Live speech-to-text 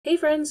Hey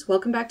friends,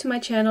 welcome back to my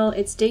channel.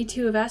 It's day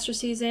 2 of Astra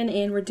season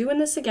and we're doing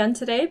this again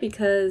today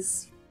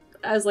because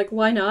I was like,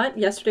 why not?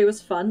 Yesterday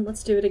was fun,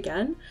 let's do it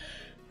again.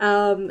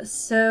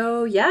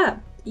 So yeah,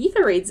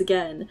 Aether raids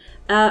again.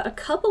 A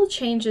couple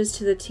changes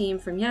to the team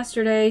from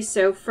yesterday.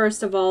 So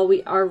first of all,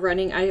 we are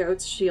running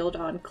Iot's Shield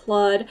on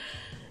Claude.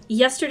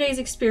 Yesterday's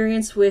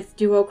experience with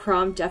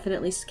Duochrome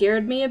definitely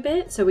scared me a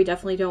bit, so we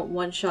definitely don't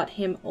one-shot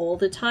him all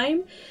the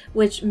time,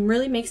 which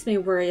really makes me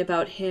worry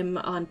about him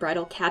on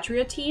Bridal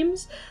Catria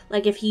teams.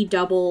 Like, if he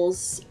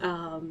doubles,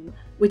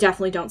 we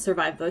definitely don't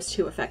survive those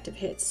 2 effective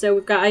hits. So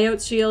we've got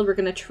Iot's Shield, we're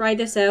going to try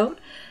this out.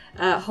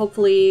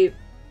 Hopefully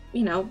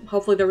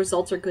the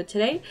results are good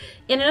today.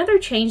 And another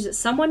change that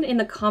someone in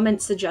the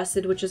comments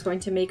suggested, which is going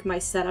to make my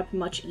setup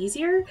much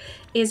easier,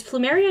 is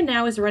Plumeria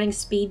now is running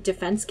speed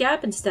defense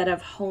gap instead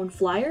of hone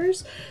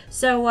flyers.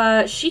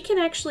 So she can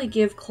actually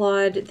give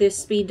Claude this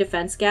speed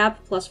defense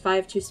gap,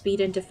 +5 to speed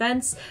and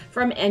defense,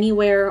 from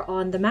anywhere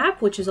on the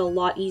map, which is a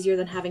lot easier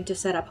than having to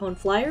set up hone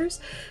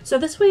flyers. So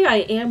this way I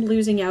am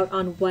losing out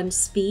on 1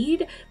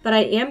 speed, but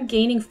I am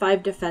gaining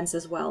 5 defense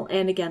as well.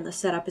 And again, the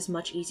setup is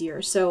much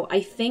easier. So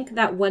I think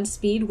that 1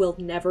 speed will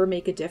never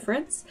make a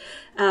difference.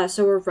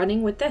 So we're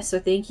running with this. So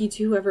thank you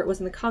to whoever it was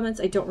in the comments.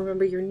 I don't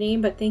remember your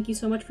name, but thank you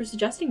so much for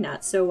suggesting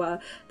that. So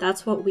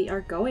that's what we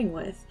are going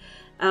with.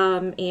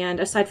 And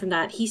aside from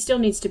that, he still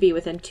needs to be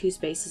within 2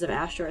 spaces of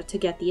Astra to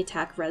get the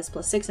attack res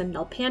 +6 and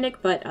null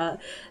panic, but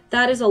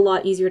that is a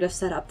lot easier to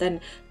set up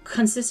than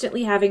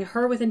consistently having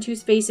her within 2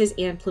 spaces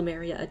and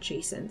Plumeria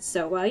adjacent.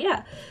 So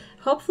yeah,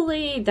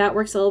 hopefully that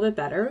works a little bit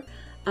better.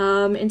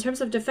 In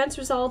terms of defense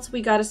results, we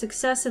got a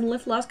success in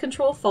lift loss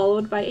control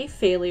followed by a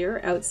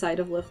failure outside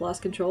of lift loss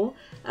control,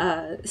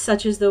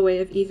 such is the way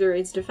of Aether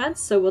Raid's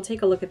defense, so we'll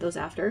take a look at those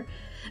after.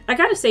 I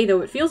gotta say though,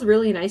 it feels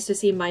really nice to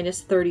see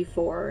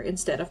 -34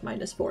 instead of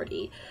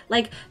 -40.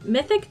 Like,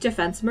 mythic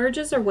defense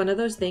merges are one of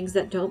those things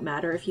that don't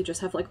matter if you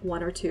just have like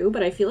 1 or 2,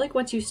 but I feel like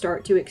once you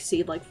start to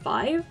exceed like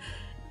 5,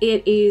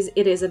 it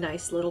is a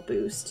nice little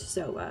boost,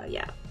 so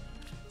yeah.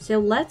 So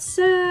let's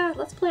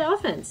play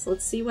offense.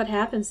 Let's see what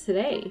happens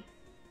today.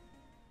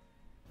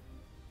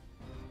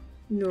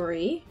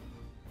 Nuri.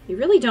 You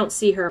really don't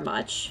see her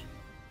much.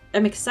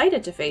 I'm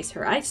excited to face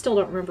her. I still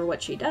don't remember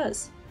what she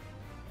does.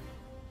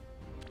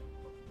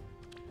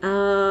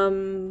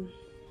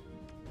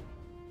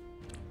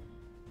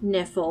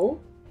 Niffle.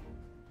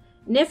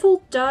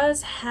 Niffle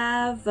does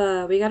have,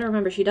 we gotta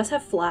remember, she does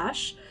have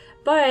flash,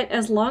 but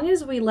as long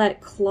as we let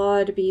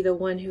Claude be the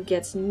one who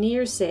gets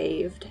near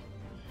saved,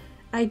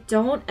 I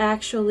don't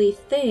actually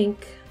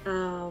think,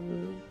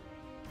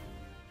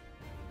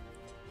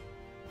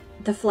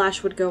 the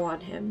flash would go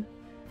on him.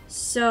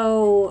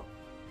 So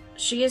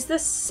she is the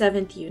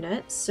 7th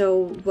unit,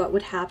 so what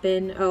would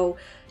happen? Oh,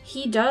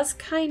 he does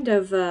kind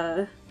of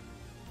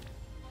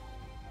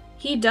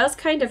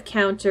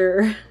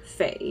counter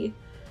Fae.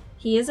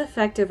 He is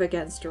effective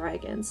against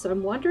dragons, so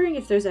I'm wondering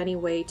if there's any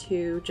way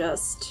to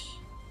just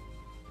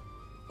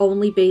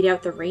only bait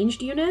out the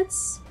ranged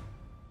units.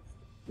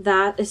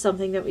 That is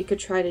something that we could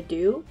try to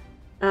do.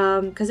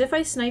 Because if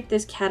I snipe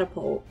this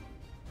catapult,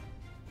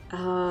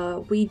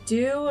 we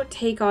do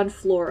take on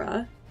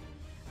FLORA.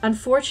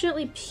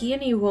 Unfortunately,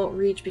 Peony won't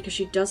reach because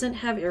she doesn't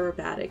have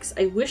aerobatics.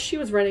 I wish she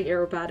was running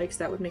aerobatics,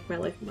 that would make my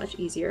life much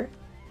easier.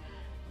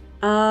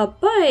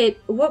 But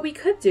what we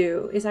could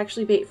do is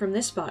actually bait from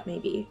this spot,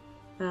 maybe.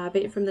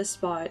 Bait from this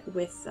spot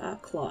with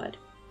Claude.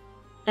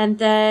 And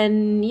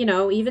then, you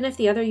know, even if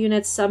the other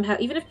units somehow,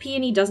 even if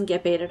Peony doesn't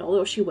get baited,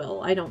 although she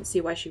will, I don't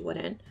see why she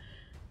wouldn't.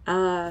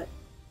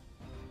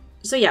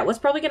 So yeah, what's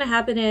probably going to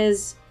happen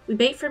is we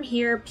bait from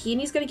here,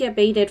 Peony's going to get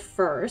baited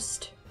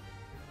first.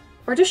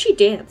 Or does she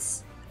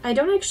dance? I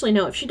don't actually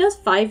know. If she does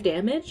 5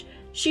 damage,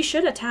 she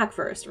should attack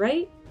first,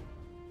 right?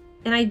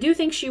 And I do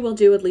think she will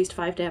do at least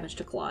 5 damage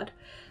to Claude.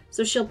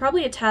 So she'll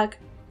probably attack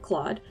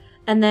Claude.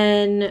 And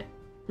then,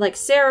 like,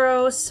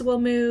 Saros will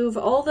move,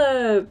 all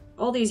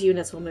these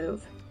units will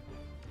move.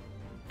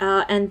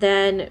 And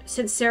then,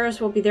 since Saros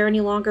won't be there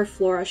any longer,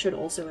 FLORA should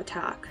also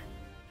attack.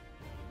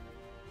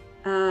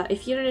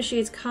 If unit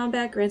initiates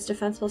combat, grants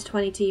defense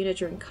 +20 to unit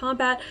during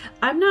combat.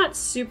 I'm not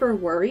super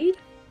worried.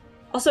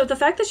 Also, the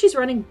fact that she's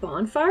running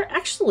Bonfire,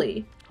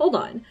 actually, hold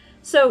on.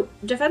 So,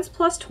 defense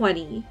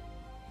 +20,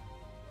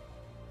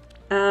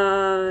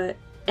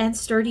 and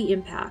Sturdy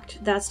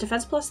Impact. That's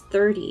defense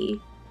 +30.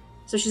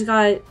 So she's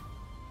got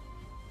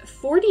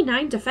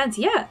 49 defense.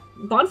 Yeah,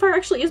 Bonfire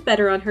actually is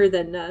better on her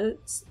than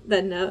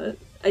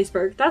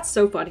Iceberg. That's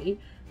so funny.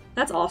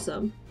 That's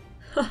awesome.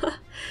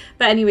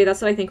 But anyway,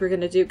 that's what I think we're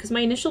going to do, because my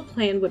initial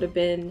plan would have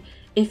been,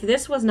 if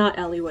this was not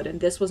Eliwood and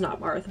this was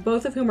not Marth,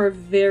 both of whom are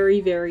very,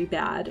 very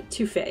bad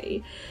to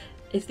Fae,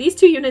 if these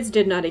 2 units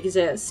did not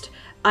exist,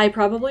 I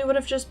probably would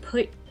have just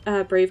put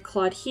Brave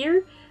Claude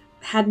here,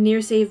 had near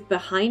save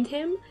behind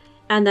him,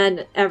 and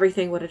then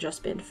everything would have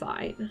just been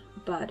fine.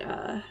 But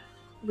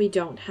we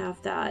don't have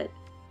that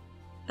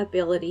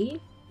ability.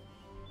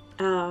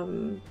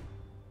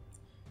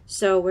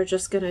 So we're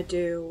just gonna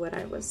do what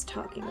I was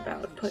talking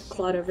about. Put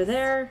Claude over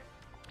there.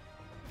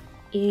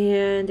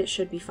 And it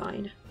should be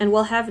fine. And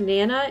we'll have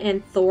Nana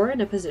and Thor in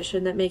a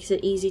position that makes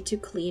it easy to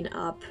clean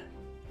up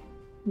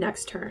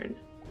next turn.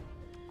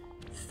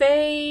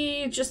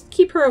 Faye, just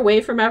keep her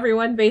away from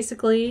everyone,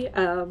 basically.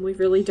 We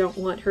really don't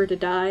want her to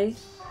die.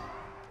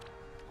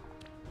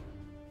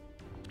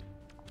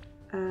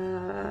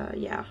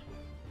 Yeah.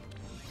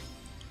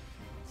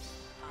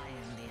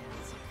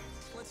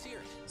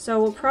 So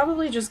we'll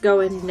probably just go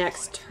in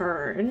next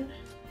turn.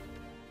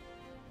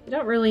 I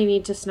don't really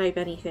need to snipe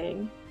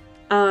anything.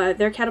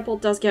 Their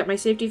catapult does get my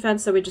safe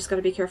defense, so we just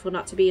gotta be careful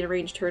not to be in a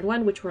range turn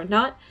 1, which we're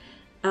not.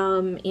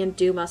 And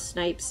Duma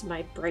snipes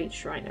my Bright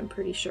Shrine, I'm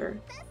pretty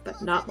sure.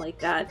 But not like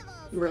that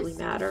really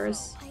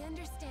matters.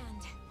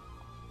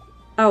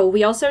 Oh,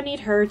 we also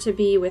need her to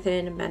be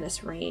within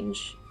menace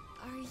range.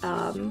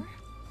 So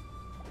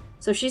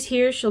if she's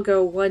here, she'll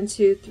go 1,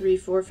 2, 3,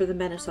 4 for the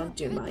menace on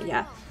Duma,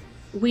 yeah.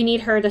 We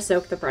need her to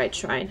soak the Bright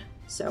Shrine,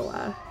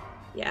 so,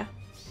 yeah.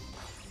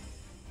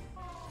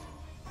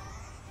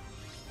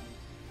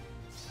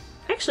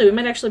 Actually, we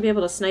might actually be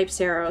able to snipe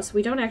Saros.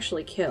 We don't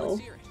actually kill.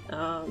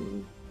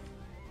 Then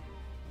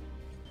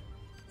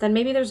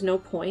maybe there's no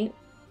point.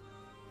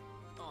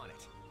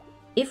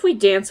 If we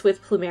dance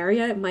with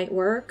Plumeria, it might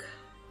work.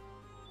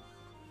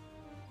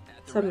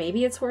 So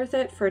maybe it's worth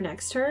it for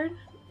next turn?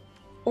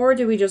 Or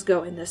do we just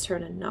go in this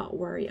turn and not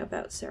worry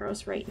about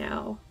Saros right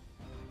now?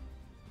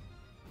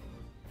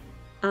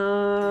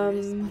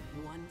 I'm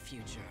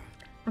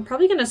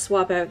probably going to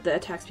swap out the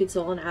attack speed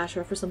Soul and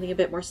Ashra for something a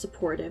bit more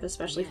supportive,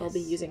 especially if I'll be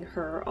using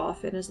her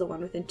often as the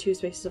one within 2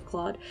 spaces of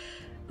Claude.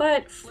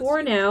 But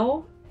for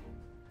now,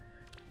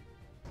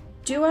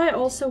 do I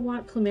also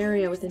want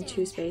Plumeria within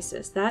 2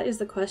 spaces? That is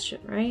the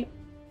question, right?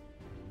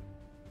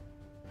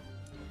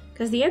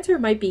 Because the answer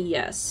might be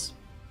yes.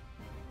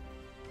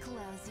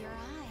 Close your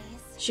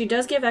eyes. She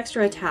does give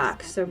extra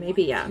attack, so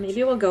maybe, yeah,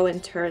 maybe we'll go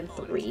in turn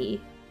 3.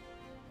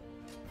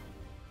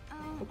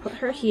 We'll put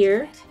her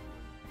here.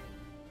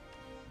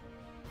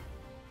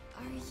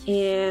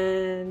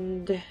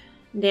 And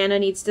Nana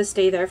needs to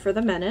stay there for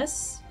the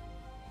menace.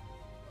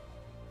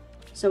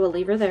 So we'll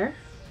leave her there.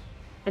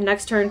 And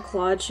next turn,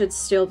 Claude should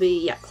still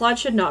be... Yeah, Claude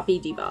should not be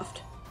debuffed.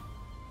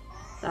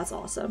 That's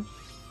awesome.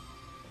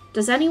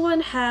 Does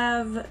anyone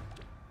have,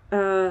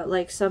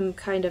 like, some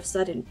kind of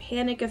sudden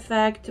panic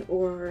effect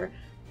or...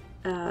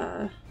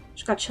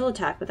 She's got chill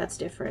attack, but that's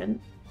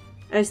different.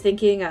 I was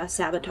thinking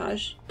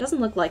sabotage.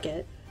 Doesn't look like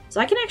it. So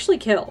I can actually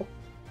kill.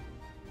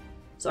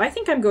 So I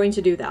think I'm going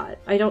to do that.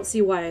 I don't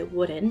see why I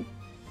wouldn't.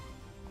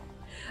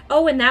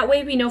 Oh, and that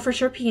way we know for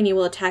sure Peony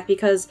will attack,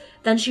 because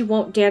then she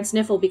won't dance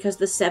Niffle, because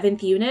the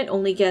 7th unit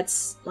only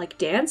gets, like,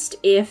 danced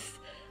if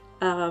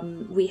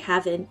we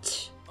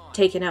haven't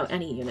taken out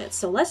any units.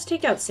 So let's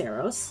take out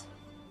Saros.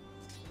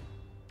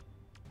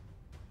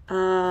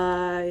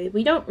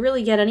 We don't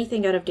really get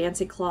anything out of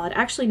Dancing Claude.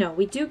 Actually, no,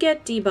 we do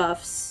get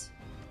debuffs.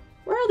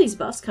 Where are these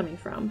buffs coming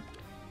from?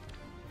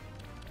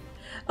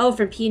 Oh,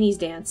 from Peony's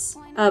dance.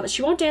 But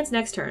she won't dance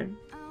next turn.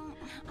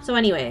 So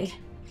anyway,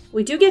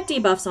 we do get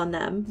debuffs on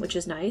them, which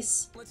is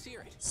nice.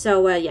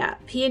 So yeah,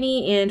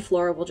 Peony and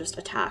Flora will just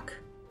attack.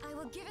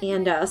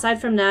 And aside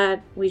from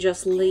that, we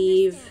just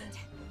leave...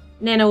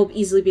 Nana will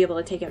easily be able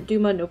to take out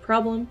Duma, no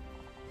problem.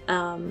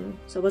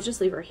 So we'll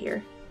just leave her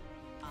here.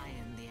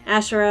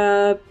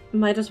 Ashura,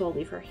 might as well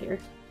leave her here.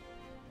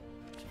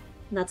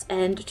 And that's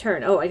end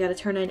turn. Oh, I gotta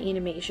turn on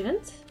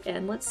animations,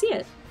 and let's see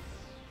it.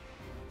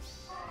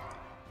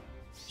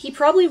 He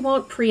probably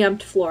won't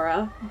preempt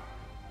Flora,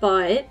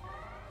 but...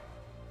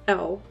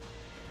 Oh.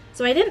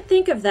 So I didn't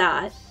think of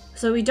that.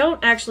 So we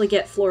don't actually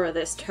get Flora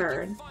this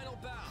turn.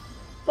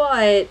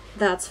 But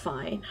that's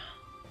fine.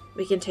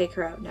 We can take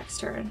her out next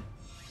turn.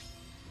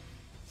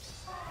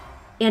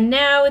 And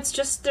now it's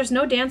just, there's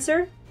no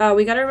Dancer.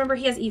 We gotta remember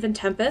he has even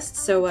Tempest,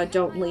 so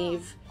don't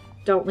leave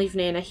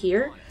Nana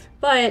here.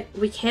 But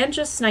we can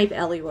just snipe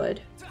Elliewood.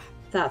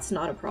 That's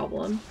not a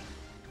problem.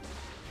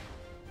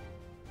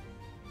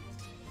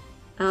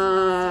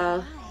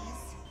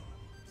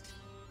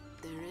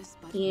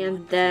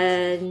 And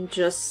then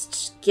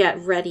just get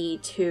ready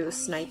to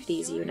snipe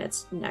these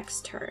units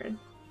next turn.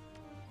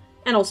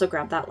 And also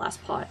grab that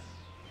last pot.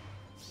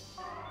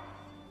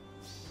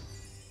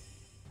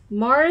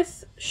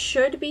 Marth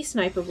should be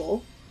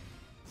snipeable.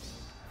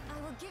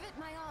 I will give it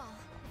my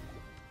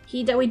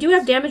all. We do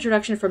have damage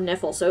reduction from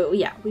Niffle, so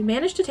yeah, we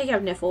managed to take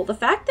out Niffle. The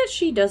fact that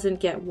she doesn't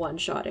get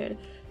one-shotted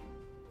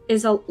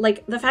is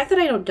like, the fact that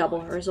I don't double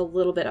her is a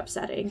little bit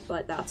upsetting,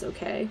 but that's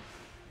okay.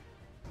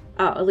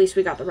 Oh, at least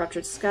we got the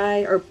Ruptured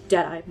Sky, or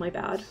Deadeye, my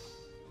bad.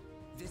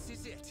 This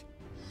is it.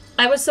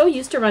 I was so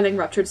used to running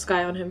Ruptured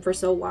Sky on him for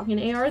so long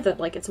in AR that,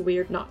 like, it's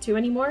weird not to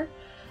anymore.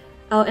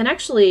 And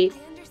actually,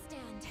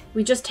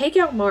 we just take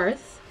out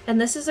Marth,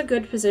 and this is a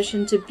good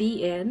position to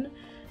be in,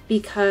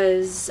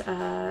 because,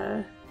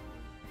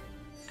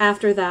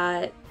 after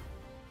that,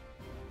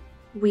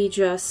 we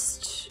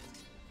just...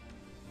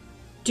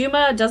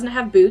 Duma doesn't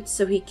have boots,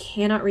 so he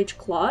cannot reach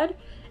Claude,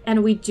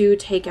 and we do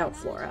take out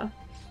Flora.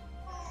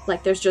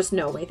 Like, there's just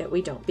no way that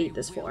we don't beat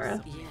this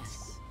Flora.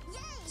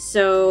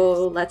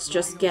 So let's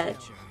just get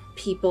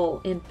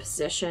people in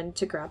position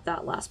to grab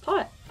that last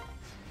pot.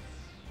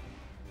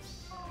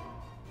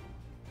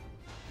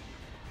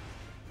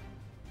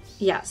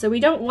 Yeah, so we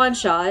don't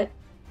one-shot,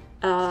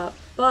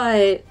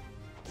 but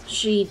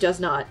she does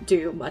not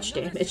do much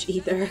damage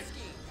either.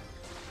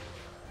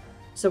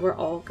 So we're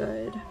all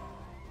good.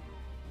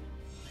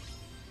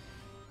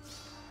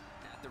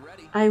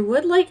 I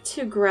would like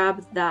to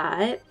grab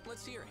that.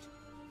 Let's hear it.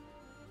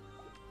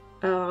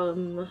 I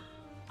am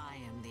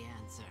the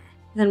answer.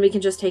 Then we can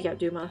just take out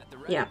Duma.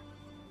 Yeah.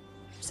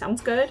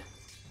 Sounds good.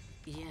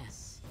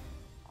 Yes.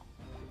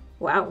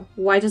 Wow.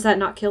 Why does that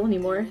not kill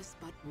anymore? There is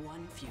but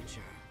one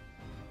future.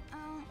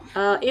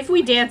 If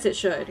we dance it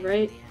should,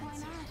 right? The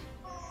answer.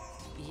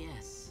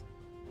 Yes.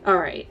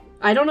 Alright.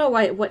 I don't know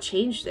what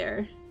changed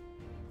there.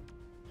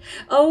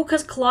 Oh,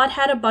 because Claude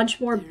had a bunch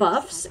more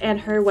buffs,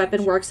 and her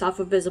weapon works off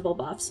of visible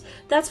buffs.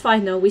 That's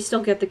fine, though. We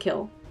still get the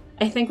kill.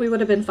 I think we would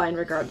have been fine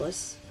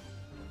regardless.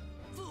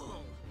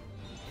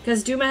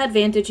 Because Duma had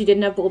Vantage, he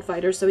didn't have Bold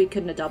Fighter, so he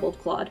couldn't have doubled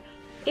Claude.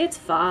 It's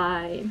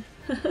fine.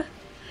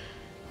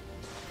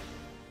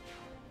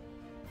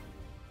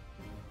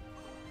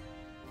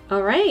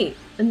 Alright,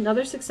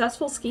 another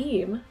successful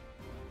scheme.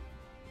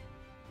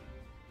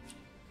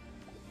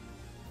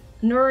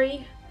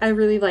 Nuri, I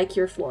really like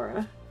your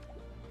Flora.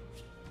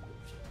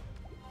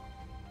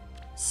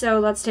 So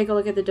let's take a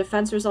look at the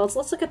defense results.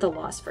 Let's look at the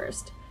loss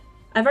first.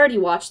 I've already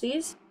watched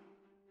these.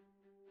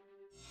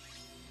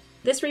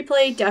 This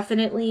replay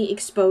definitely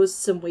exposed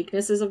some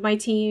weaknesses of my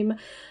team,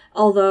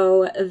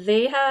 although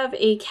they have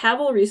a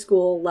cavalry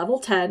school level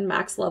 10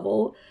 max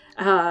level,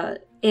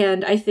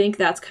 and I think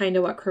that's kind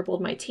of what crippled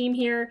my team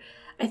here.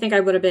 I think I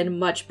would have been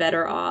much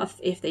better off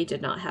if they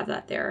did not have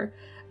that there.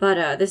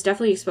 But this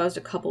definitely exposed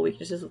a couple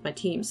weaknesses with my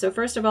team. So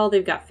first of all,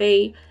 they've got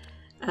Faye,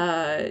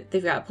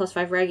 they've got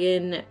 +5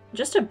 Regan,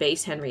 just a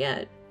base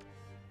Henriette.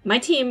 My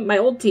team, my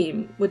old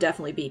team, would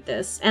definitely beat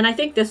this. And I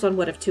think this one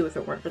would have too if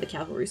it weren't for the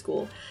cavalry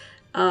school.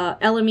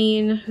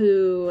 Elamine,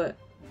 who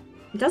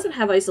doesn't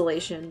have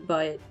isolation,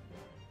 but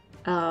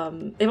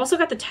they've also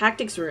got the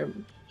tactics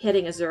room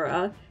hitting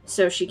Azura,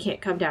 so she can't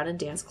come down and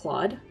dance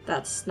Claude.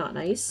 That's not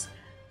nice.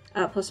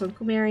 +1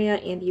 Plumeria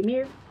and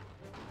Ymir.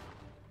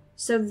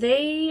 So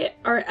they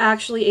are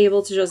actually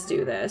able to just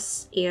do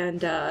this,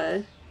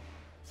 and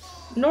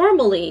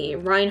normally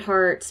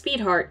Reinhardt,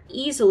 Speedheart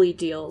easily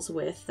deals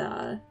with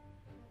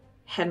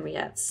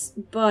Henriette's,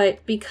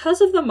 but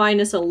because of the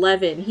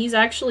 -11, he's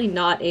actually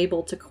not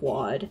able to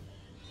quad.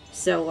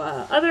 So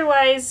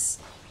otherwise,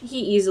 he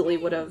easily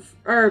would have,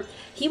 or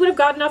he would have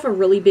gotten off a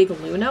really big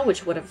Luna,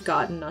 which would have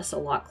gotten us a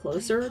lot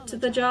closer to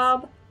the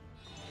job.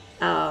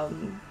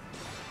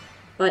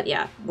 But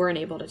yeah, weren't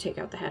able to take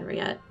out the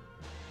Henriette.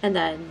 And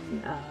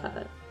then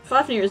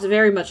Fafnir is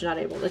very much not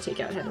able to take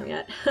out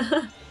Henriette.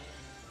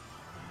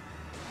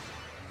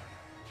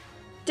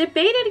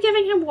 Debated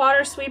giving him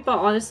Water Sweep, but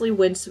honestly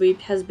Wind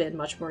Sweep has been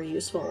much more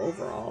useful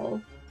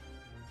overall.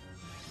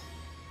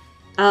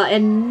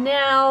 And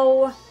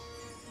now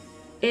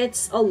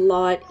it's a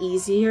lot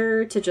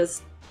easier to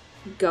just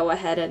go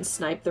ahead and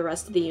snipe the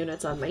rest of the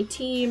units on my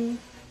team.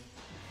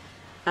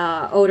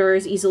 Odor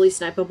is easily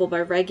snipeable by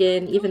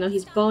Regan, even though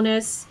he's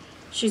bonus.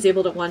 She's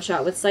able to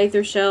one-shot with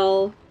Scyther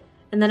Shell.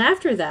 And then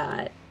after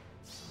that,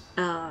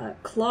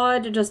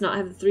 Claude does not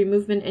have the 3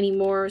 movement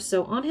anymore,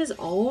 so on his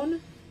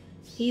own,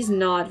 he's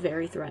not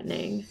very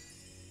threatening.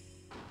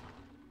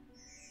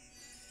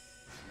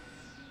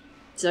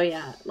 So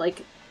yeah,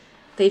 like,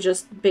 they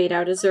just bait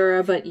out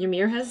Azura, but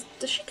Ymir has...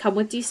 Does she come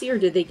with DC, or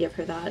did they give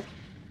her that?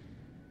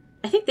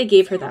 I think they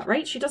gave her that,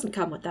 right? She doesn't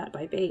come with that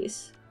by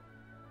base.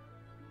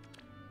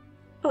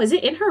 Oh, is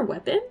it in her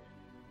weapon?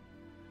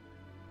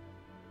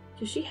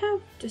 Does she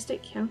have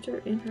distant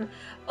counter in her...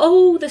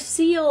 Oh, the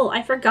seal!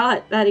 I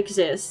forgot that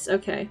exists.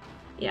 Okay,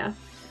 yeah.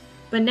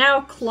 But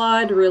now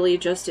Claude really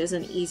just is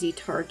an easy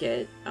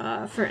target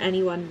for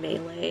anyone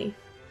melee.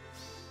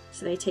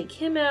 So they take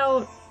him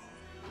out,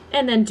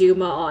 and then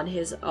Duma on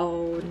his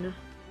own.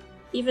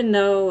 Even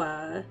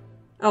though,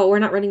 oh, we're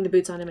not running the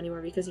boots on him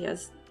anymore because he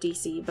has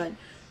DC, but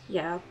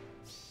yeah.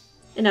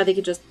 And now they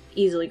can just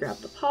easily grab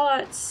the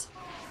pots.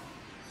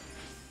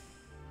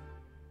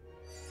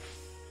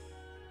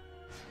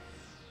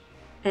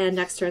 And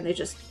next turn they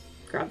just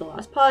grab the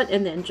last pot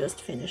and then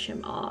just finish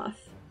him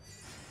off.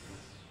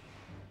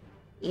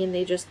 And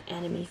they just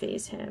enemy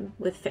phase him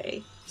with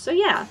Faye. So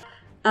yeah,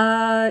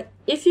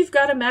 if you've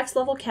got a max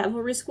level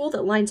cavalry school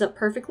that lines up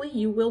perfectly,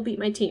 you will beat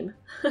my team.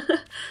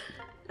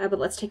 But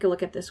let's take a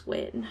look at this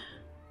win.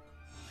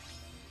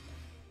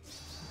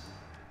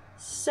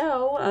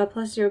 So,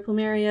 +0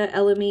 Plumeria,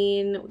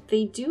 Elamine,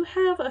 they do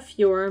have a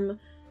Fjorm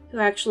who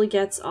actually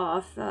gets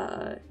off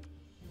her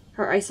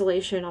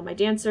isolation on my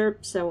dancer,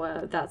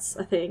 so that's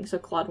a thing, so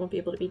Claude won't be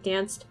able to be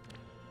danced.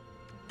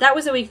 That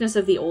was a weakness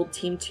of the old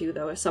team too,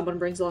 though. If someone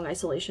brings along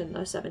isolation,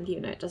 the 7th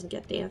unit doesn't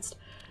get danced.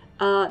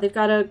 They've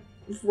got a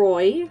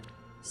Roy,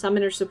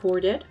 summoner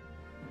supported,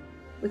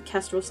 with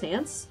Kestrel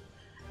Stance,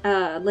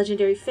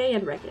 legendary Faye,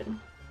 and Regan.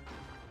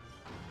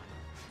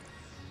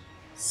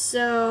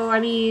 So, I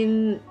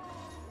mean,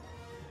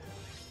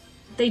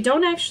 they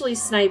don't actually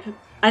snipe.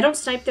 I don't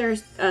snipe their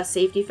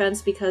safety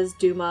fence because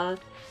Duma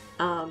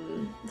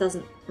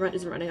isn't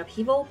running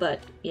upheaval,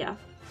 but yeah.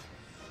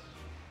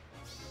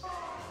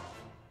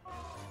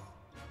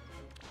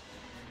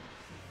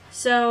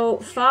 So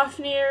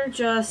Fafnir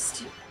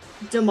just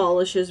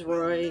demolishes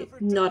Roy.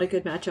 Not a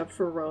good matchup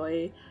for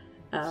Roy.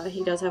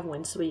 He does have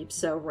wind sweep,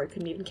 so Roy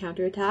couldn't even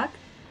counterattack.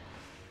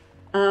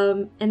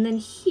 And then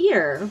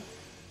here,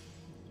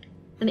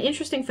 an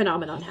interesting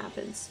phenomenon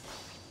happens.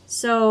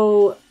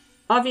 So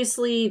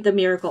obviously the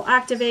miracle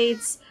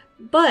activates,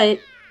 but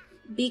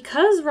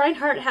because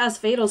Reinhardt has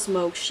Fatal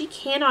Smoke, she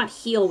cannot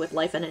heal with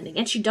Life Unending,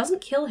 and she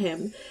doesn't kill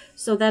him.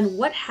 So then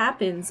what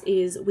happens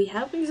is we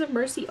have Wings of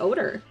Mercy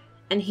Odur,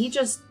 and he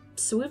just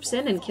swoops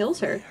in and kills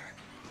her.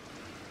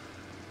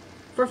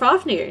 For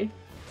Fafnir,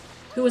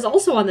 who is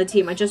also on the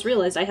team. I just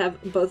realized I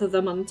have both of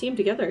them on the team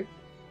together.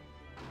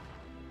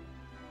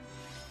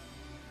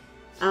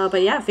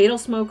 But yeah, Fatal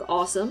Smoke,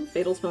 awesome.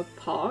 Fatal Smoke,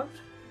 Pog.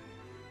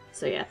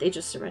 So yeah, they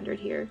just surrendered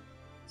here.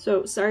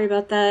 So sorry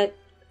about that.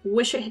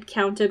 Wish it had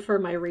counted for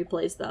my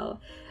replays though.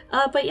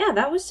 But yeah,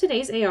 that was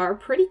today's AR.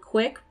 Pretty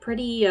quick,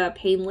 pretty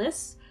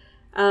painless.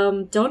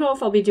 Don't know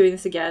if I'll be doing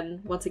this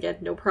again. Once again,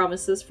 no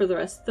promises for the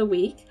rest of the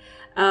week.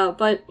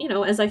 But, you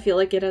know, as I feel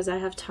like it, as I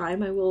have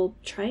time, I will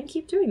try and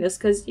keep doing this,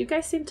 because you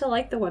guys seem to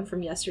like the one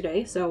from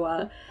yesterday,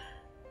 so,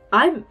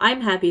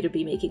 I'm happy to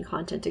be making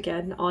content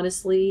again.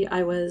 Honestly,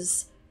 I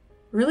was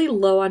really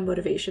low on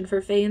motivation for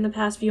FEH in the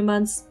past few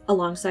months,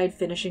 alongside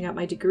finishing up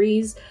my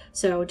degrees,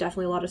 so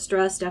definitely a lot of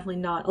stress,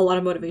 definitely not a lot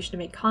of motivation to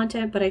make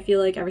content, but I feel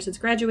like ever since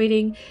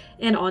graduating,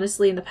 and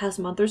honestly in the past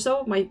month or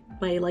so, my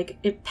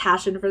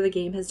passion for the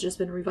game has just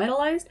been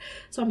revitalized,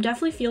 so I'm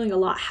definitely feeling a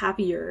lot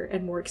happier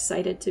and more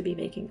excited to be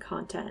making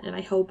content, and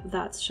I hope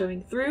that's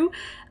showing through,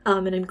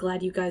 and I'm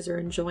glad you guys are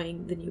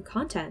enjoying the new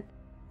content.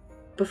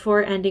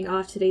 Before ending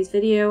off today's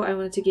video, I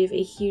wanted to give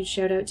a huge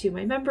shout out to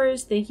my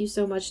members. Thank you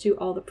so much to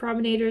all the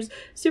promenaders.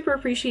 Super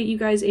appreciate you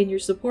guys and your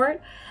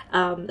support.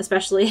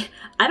 Especially,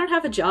 I don't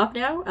have a job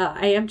now.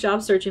 I am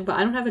job searching, but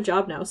I don't have a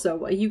job now.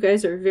 So you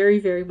guys are very,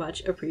 very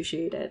much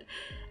appreciated.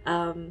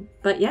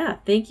 But yeah,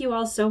 thank you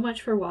all so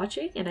much for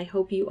watching, and I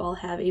hope you all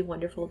have a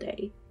wonderful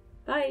day.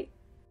 Bye!